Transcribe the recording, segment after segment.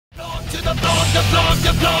the vlog,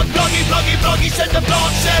 vloggy, send the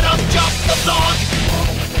vlog, set up, jump the vlog.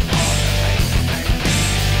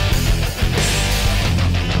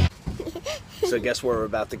 So guess where we're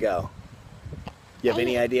about to go? You have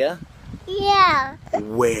any idea? Yeah.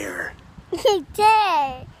 Where?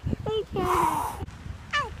 There.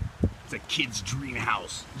 It's a kid's dream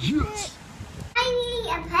house. Yes. I need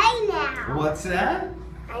a play now. What's that?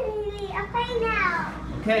 I need a play now.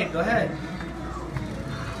 Okay, go ahead.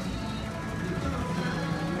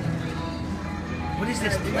 What is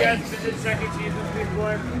this place? You guys visited Chuck E. Cheese's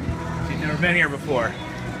before? She's never been here before.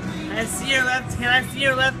 Can I see your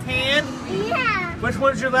left hand? Yeah. Which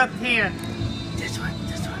one's your left hand? This one.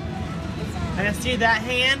 Can I see that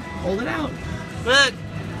hand? Hold it out. Look.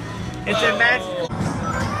 It's a match.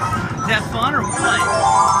 Is that fun or what?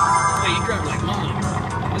 Hey, you drive like mom.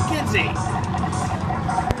 Mackenzie.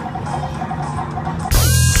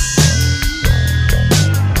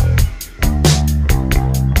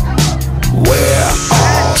 We're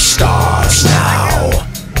all stars now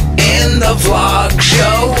in the vlog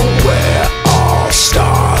show. We're all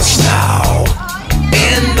stars now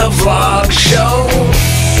in the vlog show.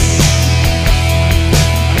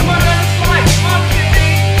 Come on, let us fly.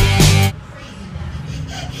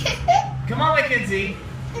 Come on, Mackenzie.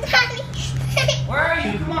 Where are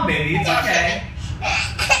you? Come on, baby. It's okay.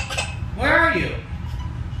 Where are you?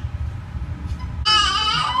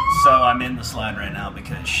 So I'm in the slide right now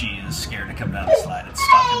because she is scared to come down the slide. It's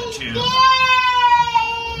stuck in the tube.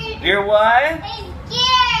 You're what? I'm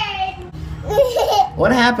scared.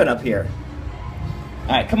 What happened up here?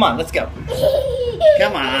 All right, come on, let's go.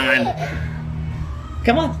 Come on.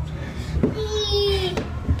 Come on.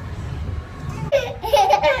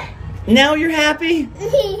 Now you're happy?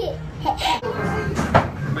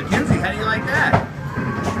 Mackenzie, how do you like that?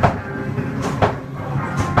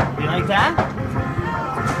 You like that?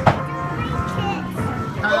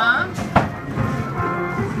 Huh?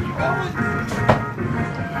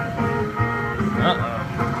 Uh-oh.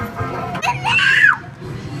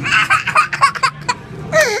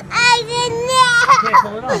 I didn't know. Okay,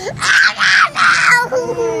 pull it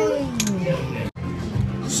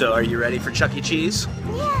off. So are you ready for Chuck E. Cheese?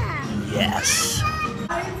 Yeah. Yes.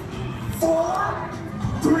 4,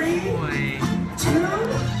 3, 2,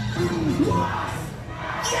 1.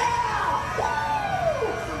 Yeah!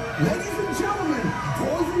 Woo! Ladies and gentlemen,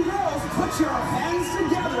 boys and girls, put your hands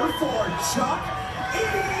together for Chuck E.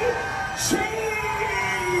 Cheese!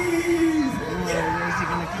 Where's he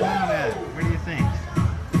gonna come out at? Where do you think?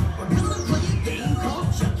 We're gonna play a game called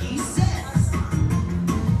Chucky Says.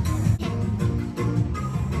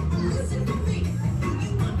 Listen to me.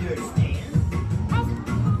 You understand?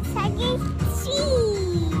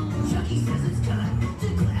 Chucky says it's time to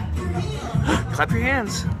clap your hands. Clap your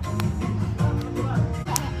hands.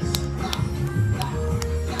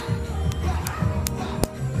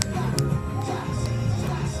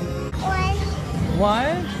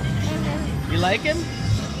 What? You like him?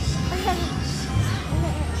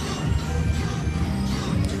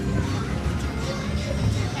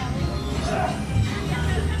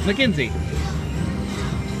 Mackenzie,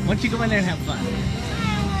 why don't you go in there and have fun?